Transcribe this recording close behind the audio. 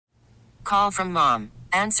call from mom.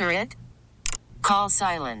 Answer it. Call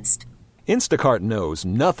silenced. Instacart knows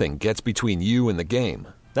nothing gets between you and the game.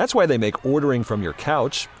 That's why they make ordering from your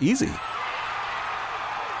couch easy.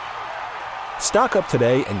 Stock up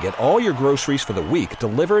today and get all your groceries for the week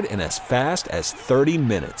delivered in as fast as 30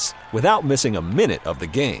 minutes without missing a minute of the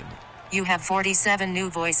game. You have 47 new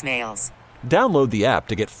voicemails. Download the app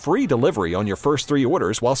to get free delivery on your first 3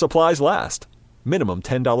 orders while supplies last. Minimum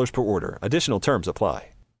 $10 per order. Additional terms apply.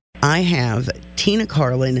 I have Tina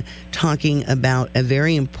Carlin talking about a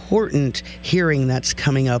very important hearing that's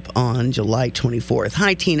coming up on July 24th.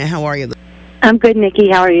 Hi, Tina. How are you? I'm good,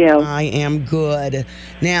 Nikki. How are you? I am good.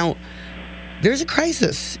 Now, there's a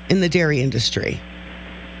crisis in the dairy industry.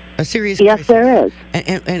 A serious crisis. Yes, there is.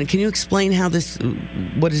 And can you explain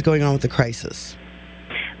what is going on with the crisis?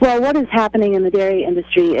 Well, what is happening in the dairy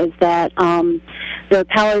industry is that the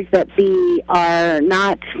powers that be are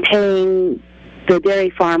not paying the dairy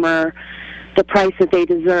farmer the price that they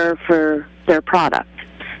deserve for their product.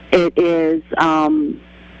 It is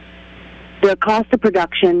the cost of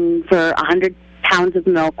production for 100 pounds of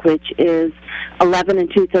milk, which is 11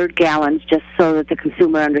 2/3 gallons, just so that the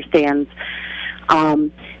consumer understands.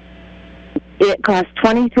 It costs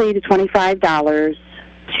 $23 to $25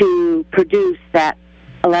 to produce that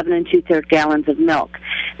 11 2/3 gallons of milk.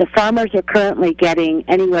 The farmers are currently getting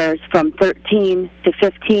anywhere from $13 to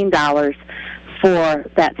 $15 for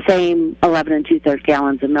that same 11 2/3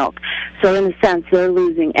 gallons of milk. So in a sense, they're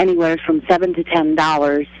losing anywhere from $7 to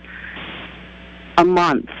 $10 a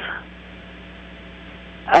month,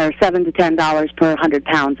 or $7 to $10 per 100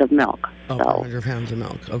 pounds of milk. Oh, so, 100 pounds of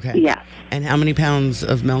milk. Okay. Yes. And how many pounds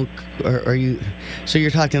of milk are you? So you're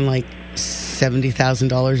talking like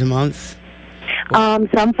 $70,000 a month?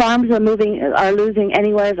 Some farms are losing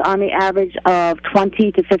anywhere on the average of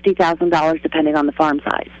 $20,000 to $50,000, depending on the farm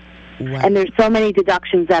size. Wow. And there's so many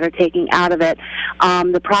deductions that are taking out of it.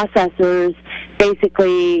 The processors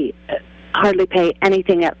basically hardly pay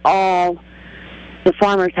anything at all. The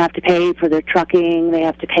farmers have to pay for their trucking. They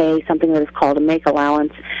have to pay something that is called a make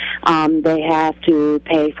allowance. They have to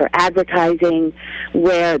pay for advertising,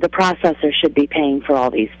 where the processors should be paying for all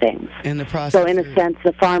these things. And the processors. So in a sense,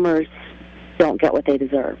 the farmers don't get what they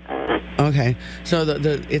deserve. Okay, so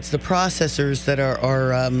it's the processors that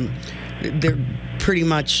are they're pretty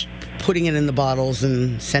much putting it in the bottles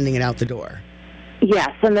and sending it out the door. Yes,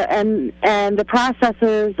 and the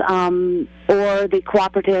processors or the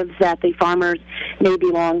cooperatives that the farmers may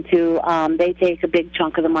belong to, they take a big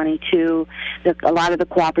chunk of the money too. A lot of the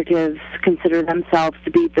cooperatives consider themselves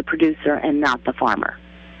to be the producer and not the farmer.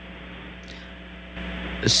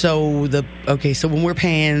 So so when we're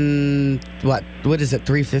paying what is it,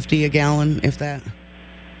 $3.50 a gallon, if that?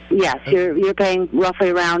 Yes, you're paying roughly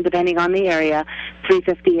around, depending on the area,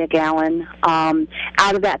 $3.50 a gallon.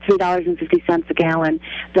 Out of that $3.50 a gallon,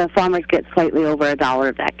 the farmers get slightly over $1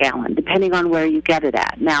 of that gallon, depending on where you get it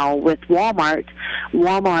at. Now with Walmart,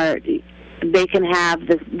 they can have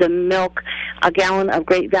the milk, a gallon of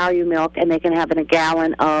Great Value milk, and they can have a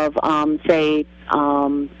gallon of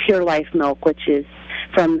Pure Life milk, which is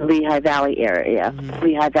from the Lehigh Valley area,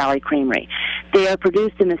 Lehigh Valley Creamery. They are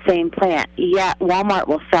produced in the same plant, yet Walmart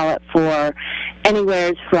will sell it for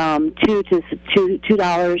anywhere from $2 to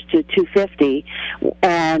 $2.50,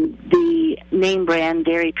 and the name brand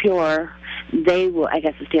Dairy Pure,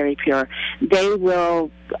 it's Dairy Pure, they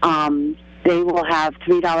will have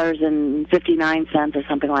 $3.59 or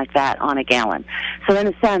something like that on a gallon. So in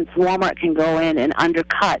a sense, Walmart can go in and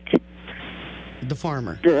undercut the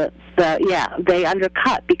farmer. They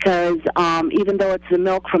undercut because even though it's the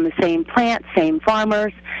milk from the same plant, same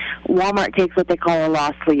farmers, Walmart takes what they call a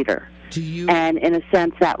loss leader. And in a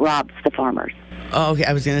sense, that robs the farmers. Oh, okay,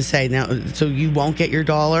 I was going to say, now, so you won't get your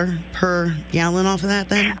 $1 per gallon off of that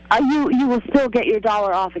then? You will still get your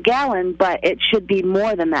 $1 off a gallon, but it should be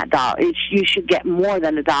more than that $1. You should get more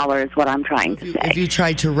than $1 is what I'm trying to say. If you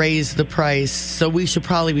tried to raise the price, so we should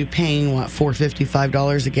probably be paying, what,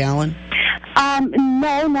 $4.55 a gallon?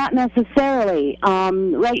 No, not necessarily.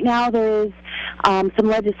 Right now there is some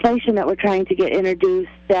legislation that we're trying to get introduced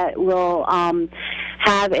that will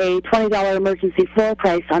have a $20 emergency floor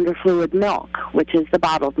price under fluid milk, which is the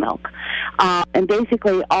bottled milk. And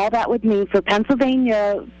basically all that would mean for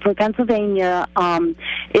Pennsylvania,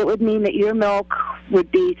 it would mean that your milk would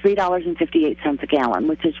be $3.58 a gallon,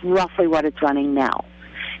 which is roughly what it's running now,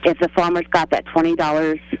 if the farmers got that $20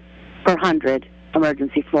 per 100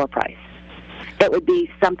 emergency floor price. It would be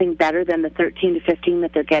something better than the 13 to 15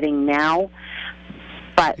 that they're getting now,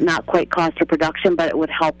 but not quite cost of production, but it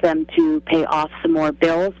would help them to pay off some more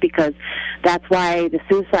bills, because that's why the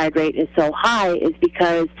suicide rate is so high, is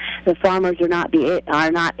because the farmers are not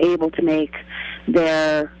able to make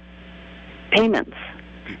their payments.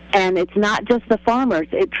 And it's not just the farmers,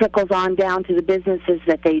 it trickles on down to the businesses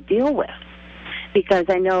that they deal with. Because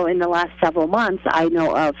I know in the last several months, I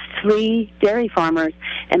know of 3 dairy farmers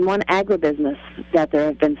and 1 agribusiness that there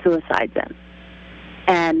have been suicides in.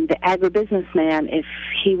 And the agribusiness man, if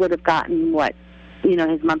he would have gotten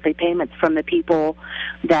his monthly payments from the people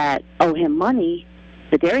that owe him money,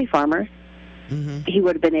 the dairy farmers, he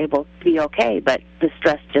would have been able to be okay, but the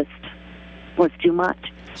stress just was too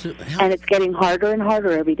much. And it's getting harder and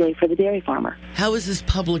harder every day for the dairy farmer. How is this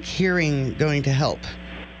public hearing going to help?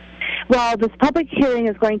 Well, this public hearing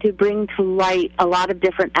is going to bring to light a lot of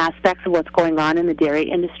different aspects of what's going on in the dairy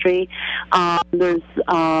industry. There's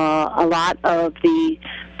a lot of the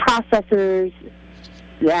processors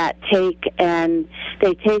that take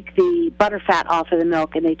the butter fat off of the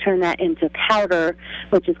milk and they turn that into powder,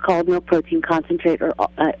 which is called milk protein concentrate,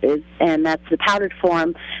 and that's the powdered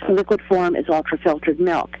form. The liquid form is ultra-filtered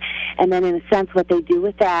milk. And then in a sense what they do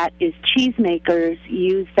with that is cheesemakers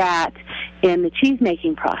use that in the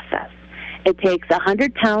cheese-making process. It takes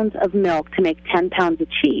 100 pounds of milk to make 10 pounds of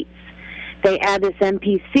cheese. They add this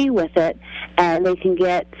MPC with it, and they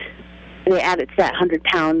add it to that 100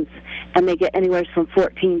 pounds, and they get anywhere from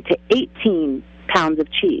 14 to 18 pounds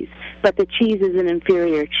of cheese. But the cheese is an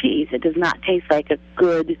inferior cheese. It does not taste like a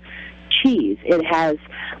good cheese. It has,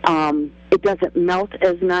 it doesn't melt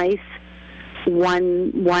as nice.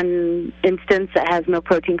 One instance that has no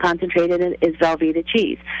protein concentrate in it is Velveeta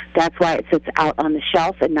cheese. That's why it sits out on the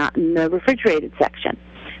shelf and not in the refrigerated section,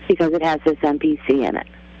 because it has this MPC in it.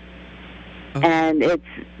 Okay. And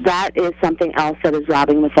that is something else that is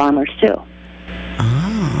robbing the farmers too.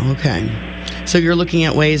 Oh, okay. So you're looking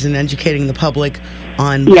at ways and educating the public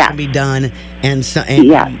on what can be done, and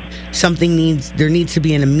there needs to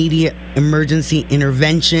be an immediate emergency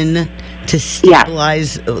intervention to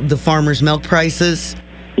stabilize the farmers' milk prices.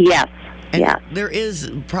 Yes. And there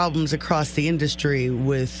is problems across the industry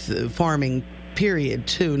with farming, period,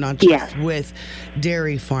 too, not just with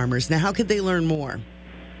dairy farmers. Now, how could they learn more?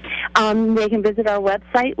 They can visit our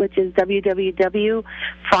website, which is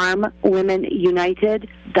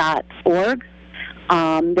www.farmwomenunited.org.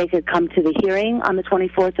 They could come to the hearing on the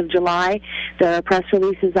 24th of July. The press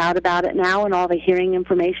release is out about it now, and all the hearing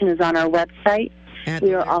information is on our website.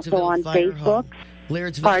 We are also on Facebook.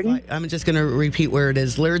 Lairdsville, I'm just going to repeat where it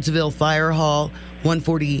is. Lairdsville Fire Hall,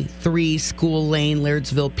 143 School Lane,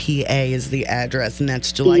 Lairdsville, PA is the address, and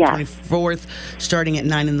that's July 24th, starting at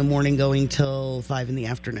 9 in the morning, going till 5 in the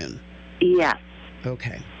afternoon. Yes.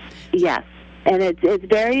 Okay. Yes. And it's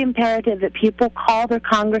very imperative that people call their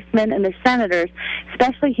congressmen and their senators,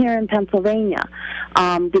 especially here in Pennsylvania,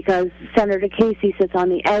 because Senator Casey sits on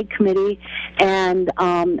the Ag Committee, and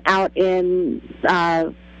out in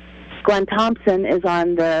Glenn Thompson is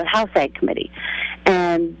on the House Ag Committee.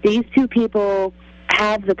 And these two people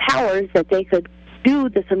have the powers that they could do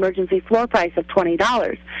this emergency floor price of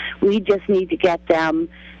 $20. We just need to get them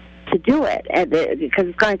to do it, because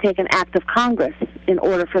it's going to take an act of Congress in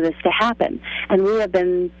order for this to happen. And we have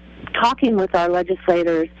been talking with our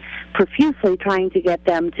legislators profusely, trying to get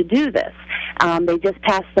them to do this. They just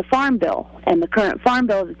passed the Farm Bill, and the current Farm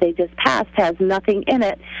Bill that they just passed has nothing in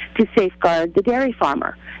it to safeguard the dairy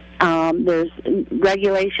farmer. There's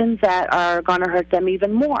regulations that are going to hurt them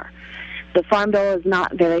even more. The Farm Bill is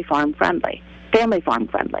not very family farm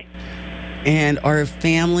friendly. And our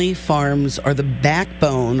family farms are the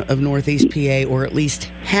backbone of Northeast PA, or at least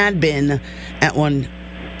had been at one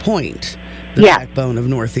point the backbone of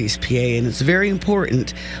Northeast PA, and it's very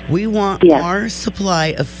important. We want our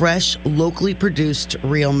supply of fresh, locally produced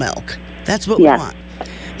real milk. That's what we want.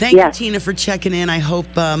 Thank you, Tina, for checking in. I hope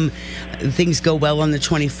things go well on the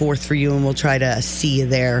 24th for you, and we'll try to see you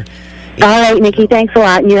there. All right, Nikki, thanks a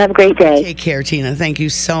lot, and you have a great day. Take care, Tina. Thank you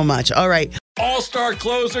so much. All right. All-star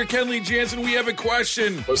closer Kenley Jansen, we have a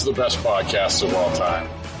question. What's the best podcast of all time?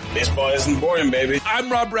 Baseball isn't boring, baby.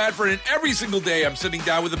 I'm Rob Bradford, and every single day I'm sitting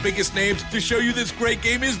down with the biggest names to show you this great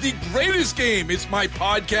game is the greatest game. It's my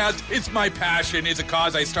podcast. It's my passion. It's a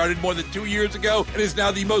cause I started more than 2 years ago and is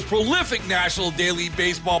now the most prolific national daily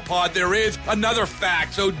baseball pod there is. Another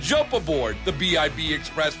fact, so jump aboard the BIB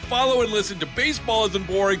Express. Follow and listen to Baseball Isn't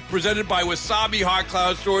Boring, presented by Wasabi Hot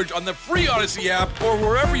Cloud Storage on the free Odyssey app or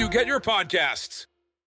wherever you get your podcasts.